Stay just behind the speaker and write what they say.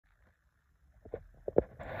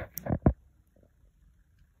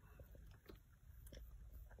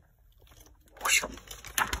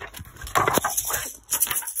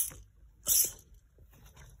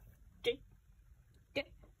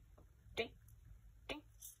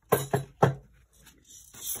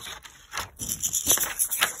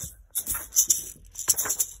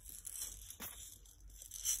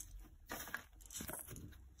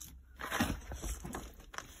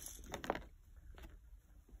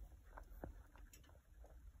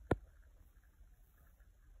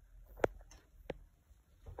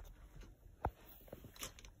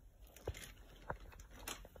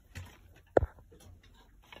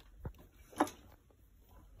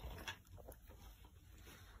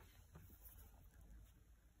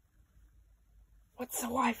What's the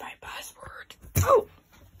Wi-Fi password? Oh!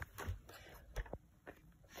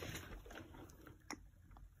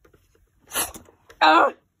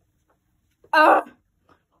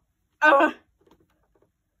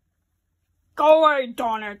 Go away,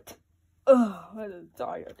 darn it! Ugh, I'm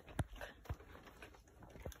tired.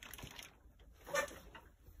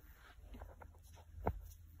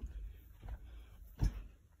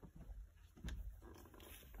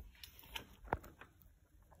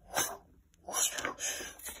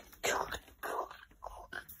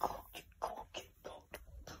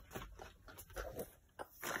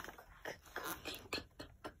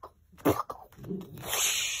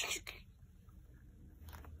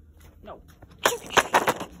 No.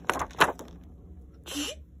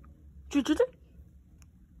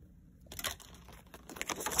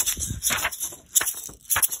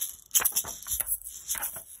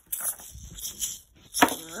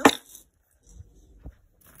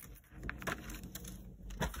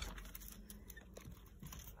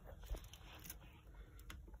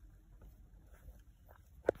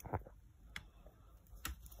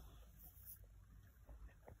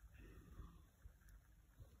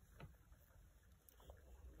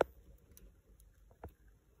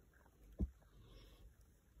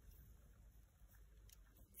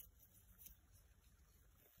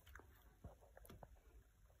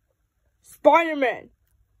 Spider-Man!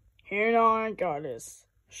 Here now, I got this.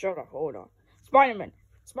 Shut up, hold on. Spider-Man!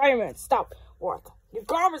 Spider-Man, stop! What? You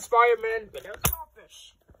garbage, Spider-Man! But they're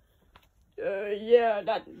garbage! Yeah,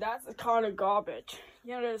 that's the kind of garbage.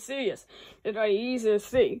 Yeah, that's serious. It's like easy to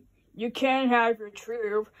see. You can't have your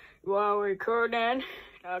truth while recording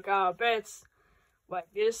bits like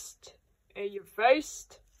this in your face.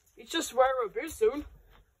 You just wear a bit soon.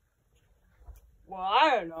 Well,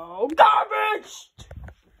 I don't know. Garbage!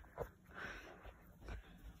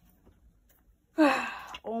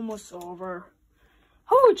 Almost over.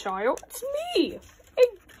 Hello, child. It's me. Hey,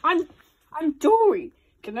 I'm Dory.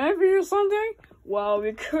 Can I hear something? Well,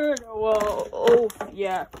 we could. Well, oh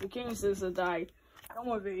yeah, the king says to die. No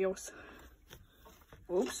more videos.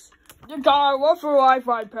 Oops. You got what for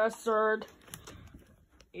Wi-Fi password?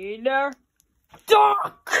 In there.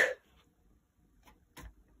 Duck.